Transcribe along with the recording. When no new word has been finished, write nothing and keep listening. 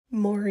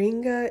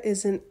Moringa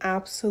is an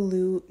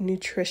absolute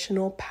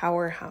nutritional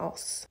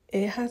powerhouse.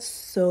 It has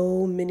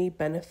so many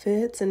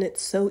benefits and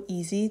it's so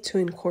easy to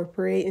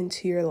incorporate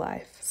into your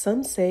life.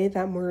 Some say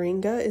that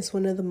Moringa is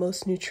one of the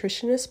most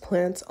nutritious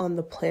plants on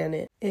the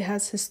planet. It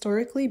has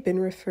historically been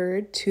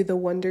referred to the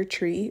wonder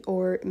tree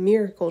or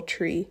miracle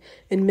tree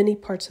in many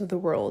parts of the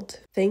world,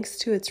 thanks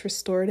to its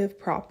restorative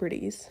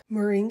properties.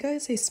 Moringa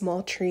is a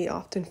small tree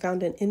often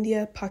found in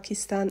India,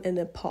 Pakistan, and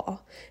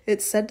Nepal.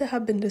 It's said to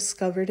have been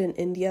discovered in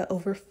India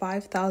over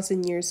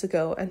 5,000 years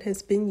ago and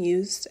has been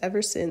used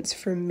ever since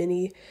for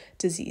many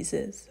diseases.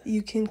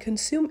 You can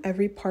consume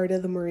every part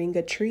of the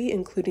moringa tree,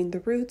 including the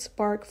roots,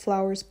 bark,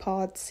 flowers,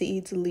 pods,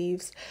 seeds,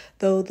 leaves,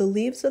 though the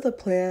leaves of the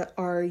plant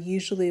are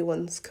usually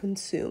ones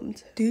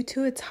consumed. Due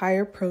to its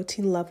higher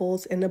protein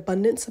levels and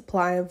abundant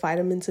supply of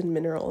vitamins and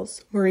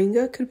minerals,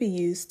 moringa could be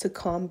used to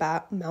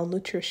combat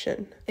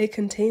malnutrition. It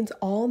contains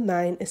all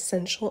 9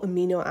 essential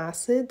amino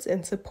acids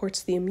and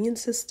supports the immune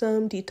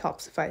system,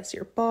 detoxifies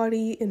your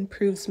body,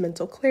 improves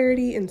mental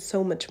clarity, and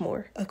so much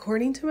more.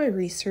 According to my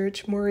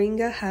research,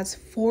 moringa has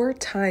 4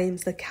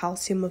 times the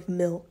calcium of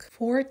milk,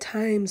 4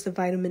 times the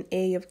vitamin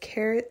A of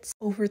carrots,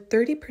 over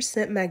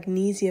 30%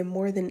 magnesium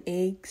more than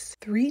eggs,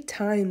 3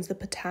 times the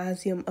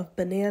potassium of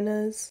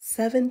bananas,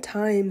 7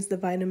 times the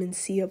vitamin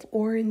C of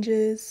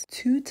oranges,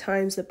 2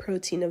 times the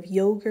protein of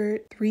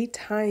yogurt, 3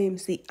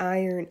 times the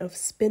iron of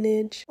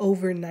spinach,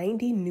 over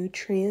 90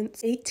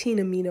 nutrients, 18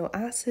 amino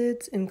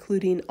acids,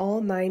 including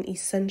all 9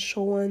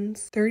 essential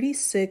ones,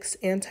 36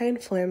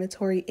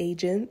 anti-inflammatory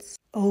agents,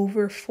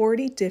 over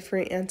 40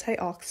 different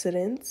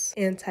antioxidants,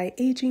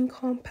 anti-aging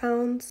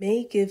compounds,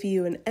 may give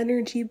you an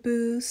energy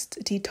boost,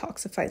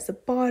 detoxifies the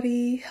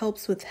body,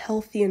 helps with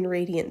healthy and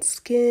radiant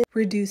skin,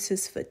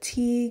 reduces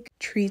fatigue,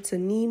 treats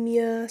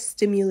anemia,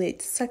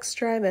 stimulates sex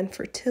drive and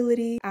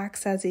fertility,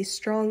 acts as a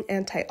strong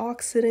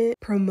antioxidant,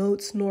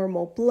 promotes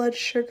normal blood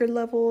sugar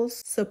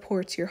levels,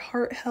 supports your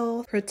heart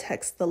health,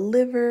 protects the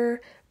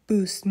liver,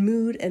 boosts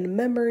mood and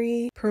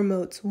memory,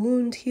 promotes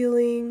wound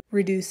healing,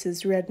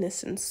 reduces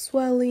redness and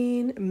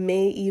swelling,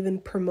 may even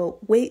promote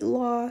weight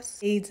loss,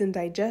 aids in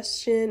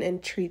digestion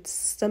and treats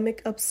stomach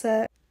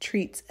upset,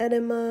 treats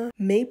edema,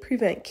 may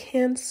prevent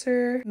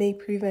cancer, may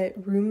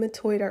prevent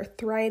rheumatoid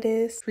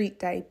arthritis, treat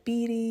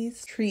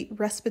diabetes, treat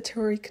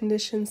respiratory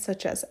conditions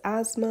such as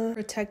asthma,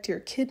 protect your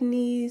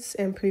kidneys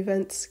and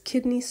prevents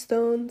kidney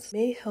stones,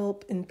 may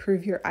help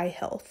improve your eye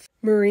health.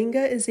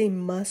 Moringa is a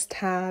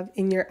must-have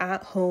in your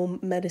at-home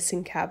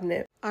medicine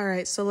cabinet.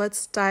 Alright, so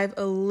let's dive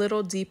a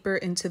little deeper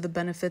into the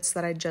benefits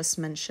that I just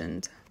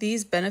mentioned.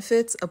 These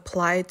benefits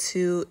apply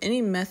to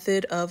any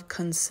method of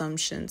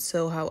consumption.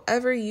 So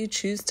however you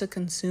choose to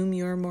consume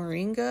your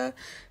moringa,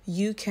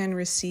 you can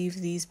receive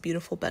these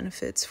beautiful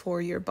benefits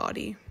for your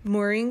body.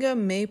 Moringa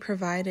may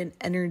provide an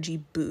energy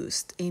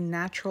boost, a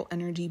natural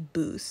energy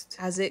boost,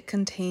 as it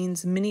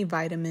contains many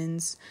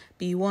vitamins,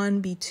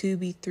 B1, B2,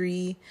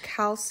 B3,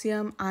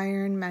 calcium,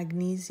 iron,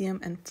 magnesium,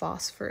 and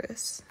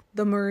phosphorus.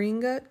 The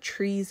moringa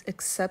tree's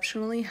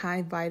exceptionally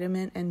high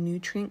vitamin and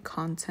nutrient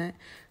content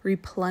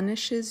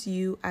replenishes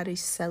you at a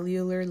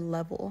cellular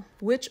level,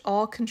 which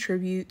all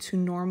contribute to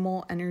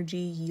normal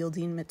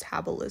energy-yielding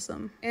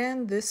metabolism.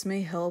 And this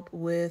may help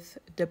with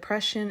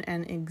depression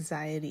and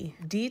anxiety.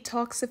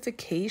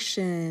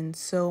 Detoxification.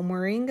 So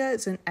moringa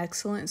is an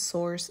excellent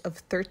source of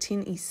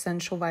 13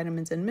 essential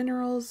vitamins and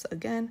minerals,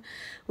 again,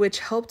 which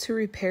help to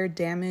repair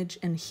damage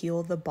and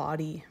heal the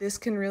body. This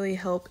can really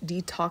help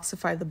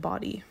detoxify the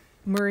body.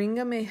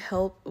 Moringa may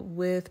help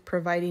with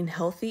providing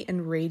healthy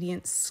and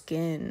radiant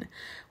skin.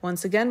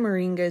 Once again,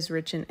 moringa is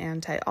rich in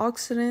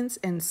antioxidants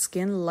and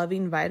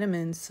skin-loving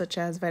vitamins such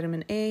as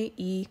vitamin A,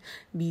 E,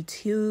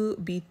 B2,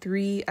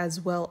 B3, as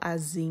well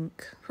as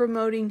zinc,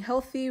 promoting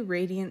healthy,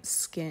 radiant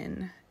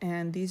skin.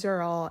 And these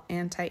are all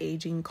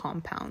anti-aging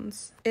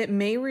compounds. It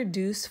may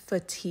reduce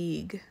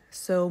fatigue.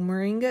 So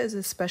moringa is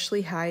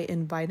especially high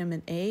in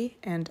vitamin A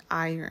and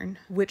iron,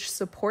 which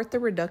support the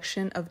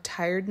reduction of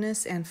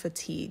tiredness and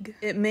fatigue.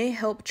 It may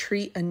help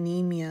treat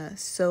anemia.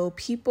 So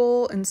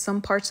people in some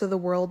parts of the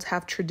world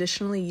have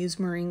traditionally used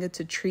moringa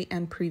to treat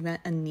and prevent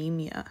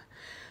anemia.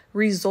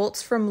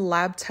 Results from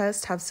lab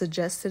tests have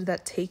suggested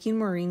that taking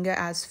moringa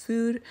as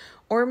food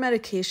or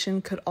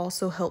medication could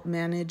also help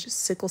manage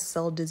sickle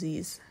cell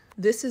disease.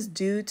 This is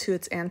due to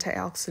its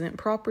antioxidant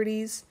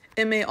properties.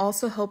 It may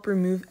also help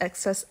remove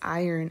excess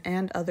iron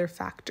and other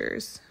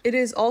factors. It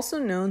is also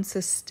known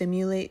to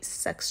stimulate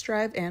sex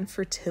drive and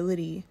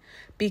fertility.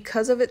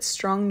 Because of its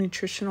strong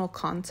nutritional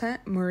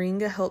content,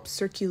 moringa helps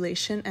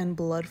circulation and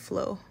blood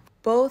flow,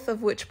 both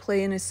of which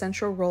play an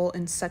essential role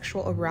in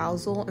sexual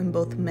arousal in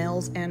both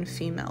males and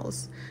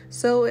females.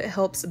 So it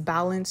helps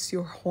balance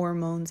your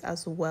hormones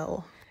as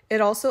well.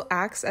 It also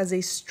acts as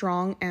a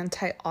strong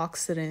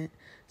antioxidant.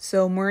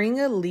 So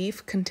moringa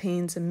leaf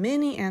contains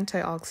many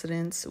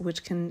antioxidants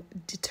which can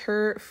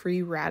deter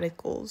free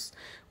radicals,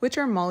 which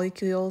are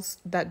molecules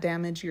that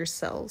damage your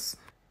cells.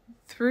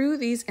 Through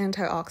these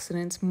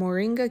antioxidants,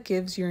 moringa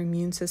gives your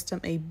immune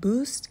system a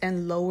boost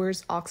and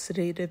lowers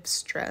oxidative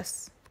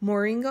stress.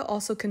 Moringa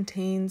also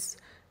contains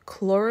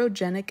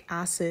chlorogenic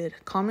acid,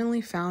 commonly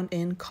found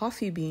in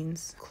coffee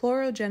beans.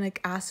 Chlorogenic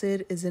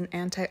acid is an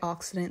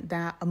antioxidant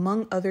that,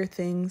 among other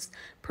things,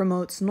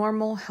 promotes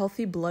normal,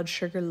 healthy blood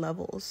sugar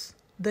levels.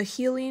 The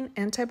healing,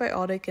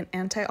 antibiotic, and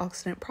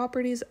antioxidant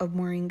properties of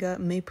moringa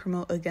may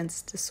promote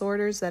against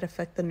disorders that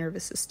affect the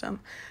nervous system,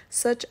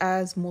 such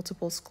as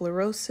multiple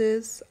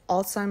sclerosis,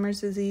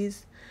 Alzheimer's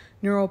disease,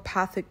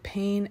 neuropathic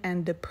pain,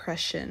 and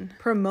depression.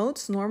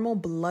 Promotes normal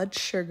blood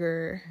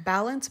sugar.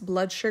 Balanced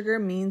blood sugar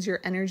means your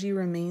energy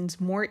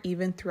remains more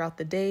even throughout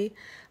the day,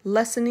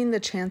 lessening the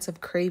chance of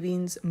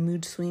cravings,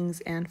 mood swings,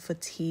 and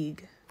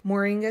fatigue.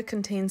 Moringa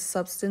contains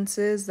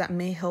substances that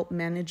may help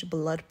manage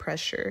blood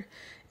pressure.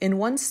 In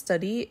one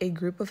study, a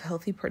group of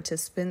healthy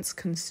participants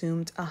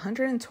consumed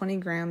 120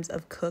 grams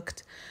of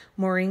cooked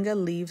moringa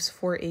leaves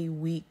for a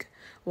week,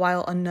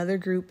 while another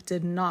group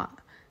did not.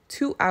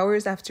 2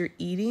 hours after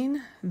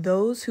eating,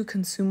 those who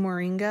consumed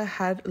moringa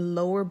had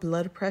lower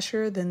blood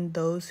pressure than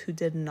those who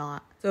did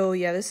not. So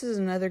yeah, this is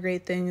another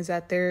great thing, is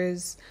that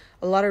there's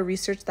a lot of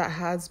research that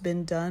has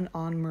been done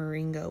on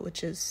moringa,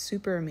 which is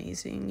super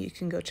amazing. You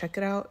can go check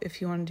it out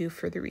if you want to do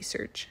further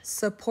research.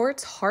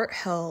 Supports heart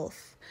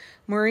health.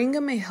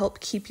 Moringa may help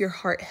keep your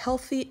heart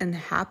healthy and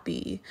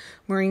happy.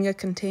 Moringa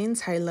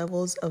contains high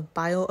levels of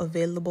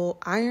bioavailable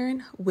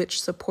iron,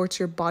 which supports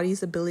your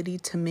body's ability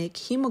to make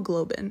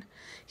hemoglobin.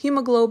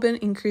 Hemoglobin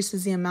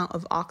increases the amount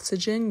of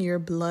oxygen your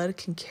blood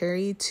can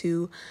carry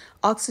to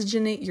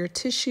oxygenate your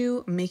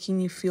tissue, making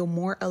you feel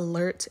more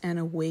alert and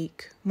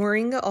awake.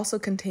 Moringa also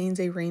contains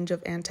a range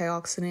of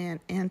antioxidant and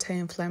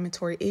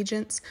anti-inflammatory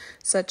agents,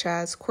 such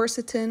as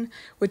quercetin,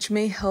 which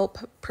may help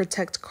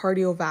protect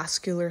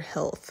cardiovascular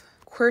health.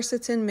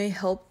 Quercetin may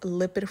help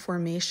lipid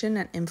formation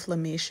and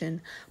inflammation,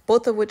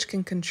 both of which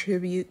can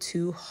contribute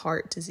to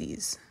heart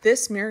disease.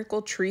 This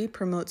miracle tree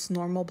promotes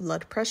normal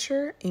blood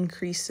pressure,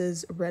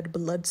 increases red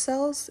blood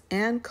cells,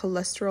 and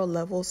cholesterol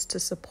levels to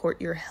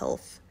support your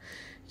health.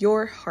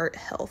 Your heart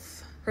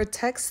health.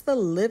 Protects the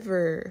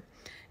liver.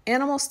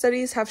 Animal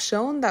studies have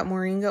shown that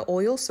moringa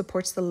oil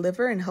supports the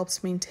liver and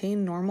helps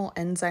maintain normal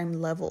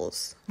enzyme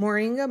levels.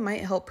 Moringa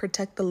might help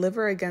protect the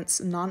liver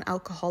against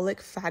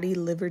non-alcoholic fatty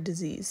liver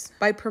disease.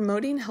 By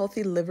promoting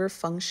healthy liver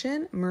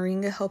function,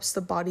 moringa helps the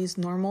body's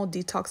normal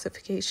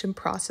detoxification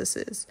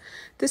processes.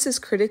 This is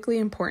critically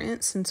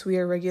important since we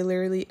are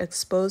regularly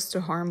exposed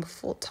to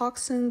harmful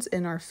toxins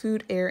in our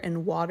food, air,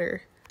 and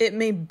water. It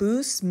may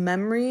boost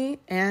memory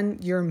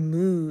and your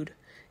mood.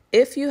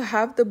 If you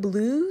have the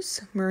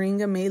blues,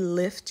 moringa may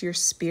lift your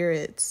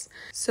spirits.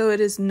 So it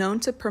is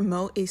known to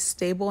promote a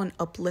stable and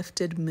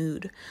uplifted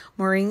mood.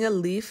 Moringa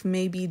leaf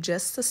may be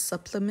just a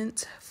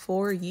supplement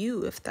for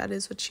you if that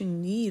is what you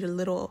need, a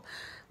little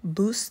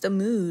boost of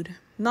mood.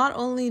 Not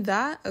only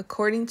that,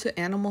 according to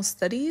animal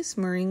studies,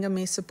 moringa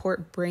may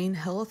support brain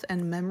health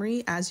and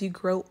memory as you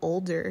grow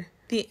older.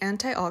 The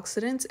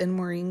antioxidants in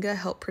moringa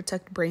help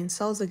protect brain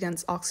cells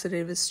against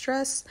oxidative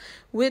stress,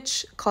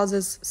 which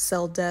causes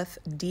cell death,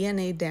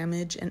 DNA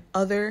damage, and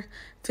other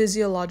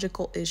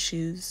physiological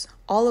issues,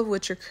 all of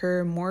which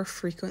occur more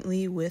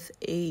frequently with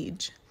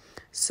age.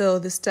 So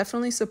this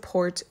definitely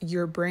supports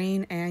your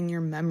brain and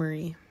your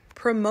memory.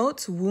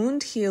 Promotes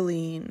wound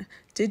healing.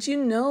 Did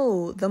you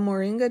know the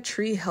moringa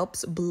tree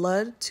helps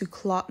blood to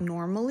clot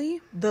normally?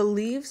 The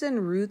leaves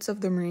and roots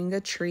of the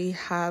moringa tree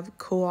have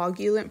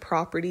coagulant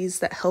properties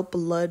that help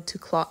blood to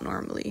clot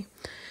normally.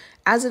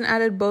 As an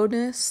added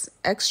bonus,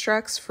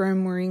 extracts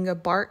from moringa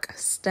bark,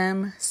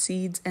 stem,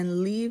 seeds,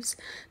 and leaves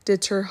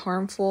deter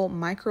harmful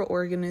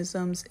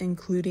microorganisms,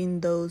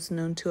 including those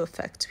known to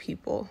affect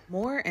people.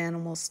 More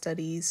animal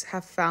studies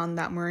have found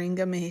that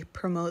moringa may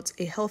promote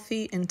a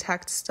healthy,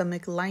 intact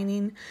stomach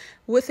lining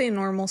with a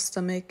normal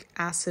stomach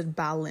acid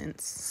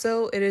balance.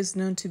 So it is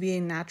known to be a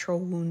natural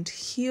wound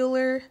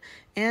healer,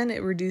 and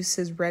it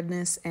reduces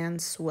redness and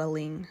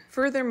swelling.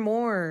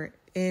 Furthermore,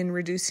 in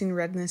reducing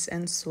redness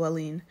and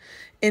swelling.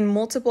 In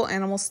multiple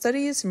animal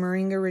studies,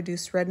 moringa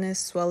reduced redness,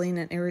 swelling,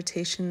 and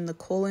irritation in the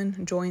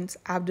colon, joints,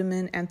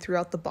 abdomen, and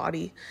throughout the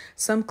body.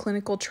 Some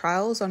clinical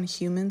trials on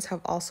humans have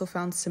also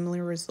found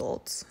similar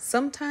results.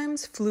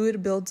 Sometimes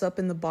fluid builds up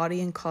in the body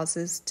and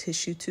causes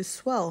tissue to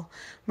swell.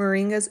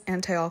 Moringa's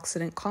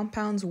antioxidant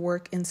compounds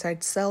work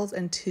inside cells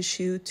and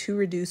tissue to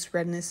reduce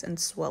redness and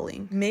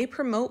swelling. May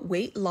promote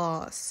weight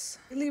loss.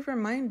 Daily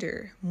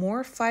reminder,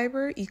 more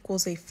fiber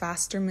equals a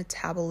faster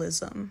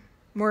metabolism.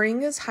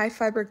 Moringa's high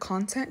fiber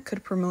content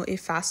could promote a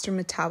faster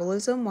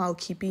metabolism while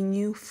keeping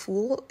you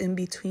full in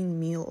between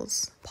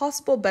meals.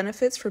 Possible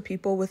benefits for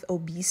people with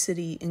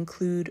obesity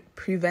include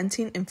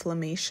preventing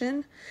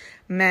inflammation,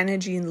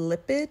 managing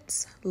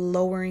lipids,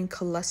 lowering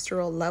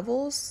cholesterol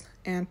levels,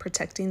 and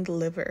protecting the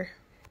liver.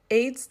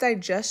 Aids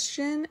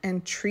digestion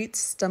and treats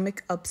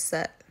stomach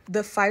upset.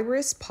 The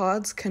fibrous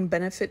pods can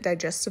benefit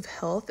digestive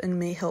health and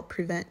may help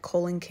prevent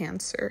colon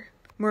cancer.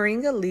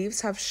 Moringa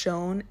leaves have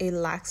shown a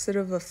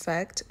laxative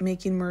effect,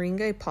 making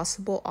moringa a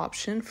possible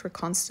option for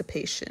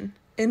constipation.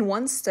 In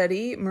one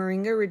study,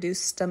 Moringa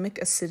reduced stomach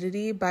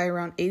acidity by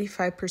around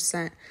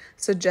 85%,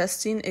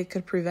 suggesting it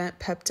could prevent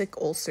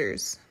peptic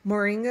ulcers.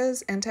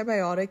 Moringa's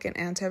antibiotic and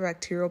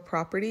antibacterial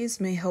properties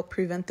may help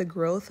prevent the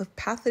growth of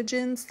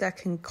pathogens that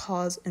can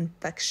cause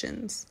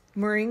infections.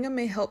 Moringa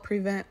may help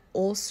prevent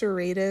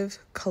ulcerative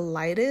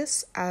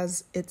colitis,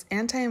 as its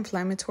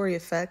anti-inflammatory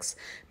effects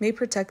may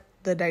protect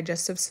the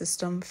digestive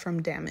system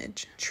from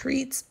damage.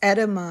 Treats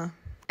edema.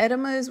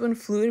 Edema is when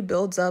fluid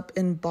builds up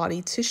in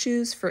body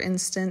tissues, for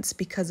instance,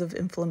 because of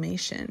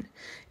inflammation.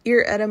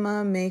 Ear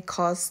edema may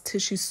cause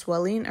tissue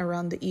swelling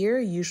around the ear,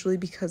 usually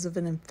because of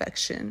an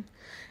infection.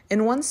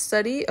 In one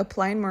study,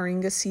 applying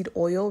moringa seed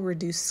oil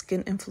reduced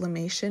skin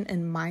inflammation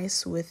in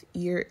mice with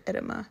ear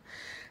edema.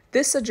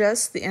 This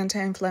suggests the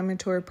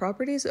anti-inflammatory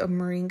properties of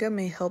moringa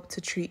may help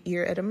to treat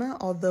ear edema,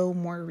 although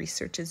more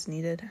research is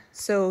needed.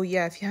 So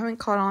yeah, if you haven't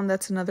caught on,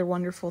 that's another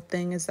wonderful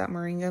thing, is that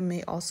moringa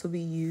may also be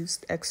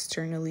used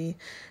externally,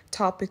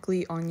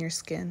 topically on your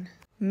skin.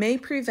 May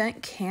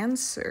prevent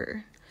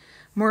cancer.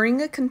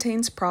 Moringa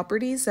contains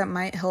properties that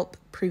might help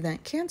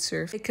prevent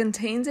cancer. It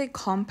contains a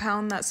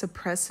compound that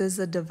suppresses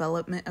the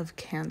development of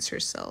cancer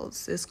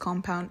cells. This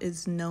compound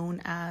is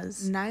known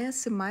as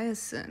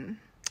niacinamide.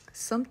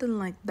 Something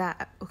like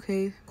that,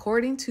 okay?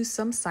 According to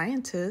some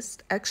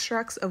scientists,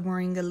 extracts of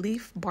moringa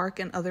leaf, bark,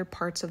 and other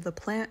parts of the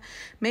plant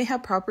may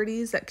have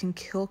properties that can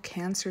kill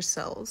cancer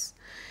cells.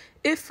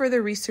 If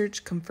further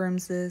research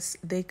confirms this,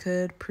 they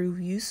could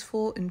prove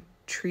useful in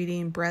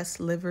treating breast,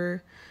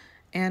 liver,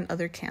 and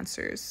other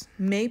cancers.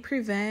 May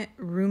prevent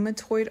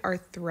rheumatoid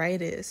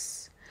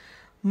arthritis.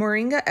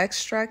 Moringa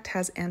extract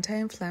has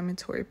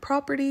anti-inflammatory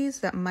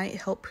properties that might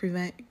help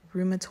prevent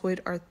rheumatoid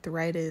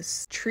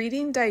arthritis.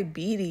 Treating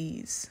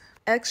diabetes.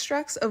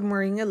 Extracts of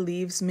moringa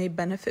leaves may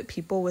benefit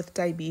people with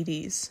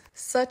diabetes,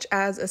 such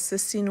as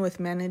assisting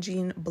with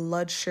managing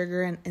blood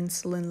sugar and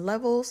insulin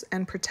levels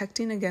and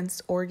protecting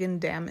against organ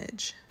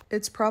damage.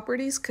 Its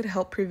properties could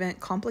help prevent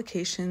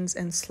complications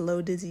and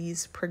slow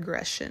disease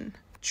progression.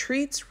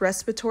 Treats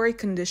respiratory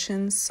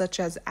conditions such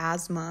as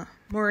asthma.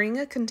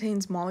 Moringa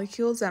contains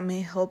molecules that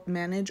may help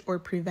manage or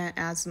prevent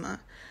asthma,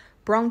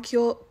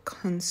 bronchial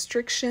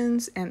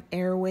constrictions, and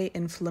airway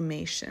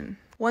inflammation.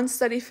 One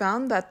study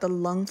found that the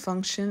lung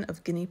function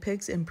of guinea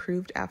pigs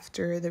improved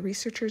after the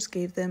researchers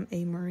gave them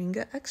a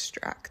moringa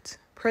extract.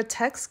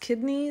 Protects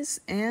kidneys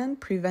and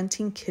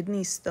preventing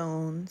kidney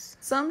stones.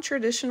 Some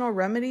traditional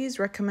remedies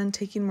recommend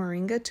taking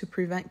moringa to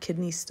prevent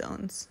kidney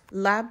stones.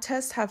 Lab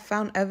tests have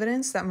found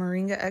evidence that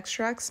moringa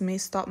extracts may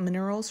stop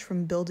minerals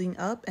from building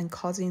up and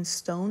causing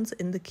stones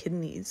in the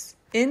kidneys.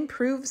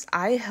 Improves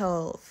eye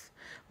health.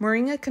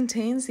 Moringa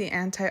contains the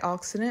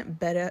antioxidant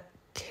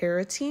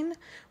beta-carotene,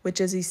 which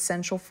is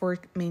essential for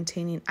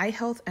maintaining eye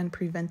health and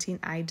preventing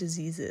eye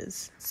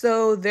diseases.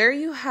 So there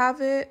you have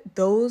it.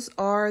 Those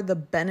are the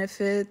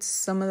benefits,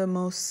 some of the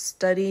most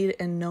studied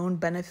and known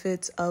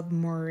benefits of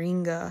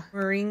moringa.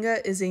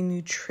 Moringa is a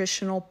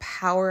nutritional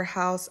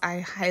powerhouse. I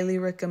highly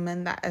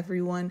recommend that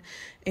everyone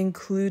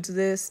includes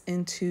this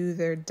into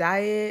their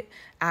diet.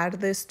 Add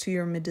this to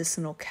your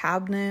medicinal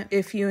cabinet.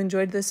 If you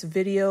enjoyed this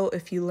video,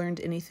 if you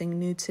learned anything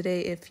new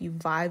today, if you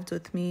vibed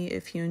with me,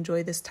 if you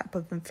enjoy this type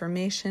of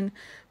information,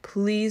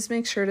 please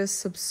make sure to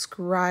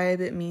subscribe.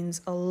 It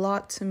means a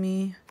lot to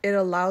me. It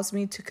allows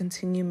me to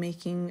continue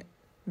making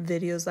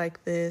videos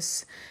like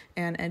this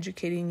and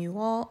educating you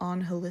all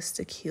on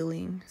holistic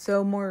healing.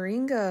 So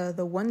moringa,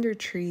 the wonder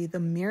tree, the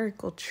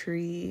miracle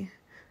tree.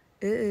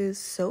 It is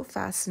so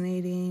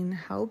fascinating,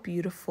 how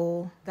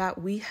beautiful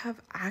that we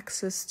have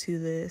access to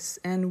this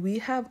and we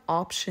have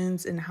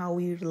options in how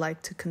we would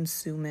like to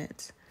consume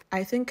it.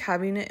 I think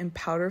having it in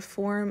powder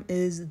form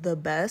is the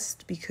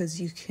best because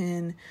you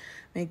can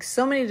make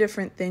so many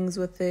different things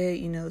with it,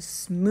 you know,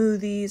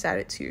 smoothies, add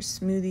it to your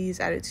smoothies,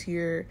 add it to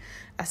your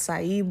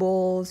acai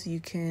bowls. You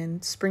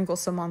can sprinkle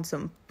some on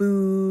some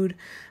food,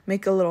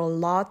 make a little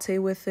latte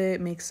with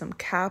it, make some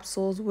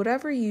capsules,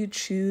 whatever you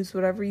choose,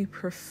 whatever you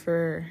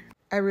prefer.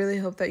 I really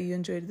hope that you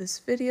enjoyed this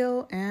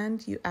video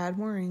and you add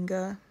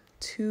moringa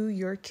to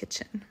your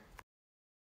kitchen.